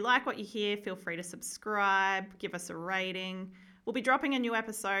 If you like what you hear, feel free to subscribe, give us a rating. We'll be dropping a new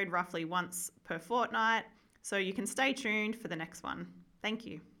episode roughly once per fortnight, so you can stay tuned for the next one. Thank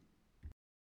you.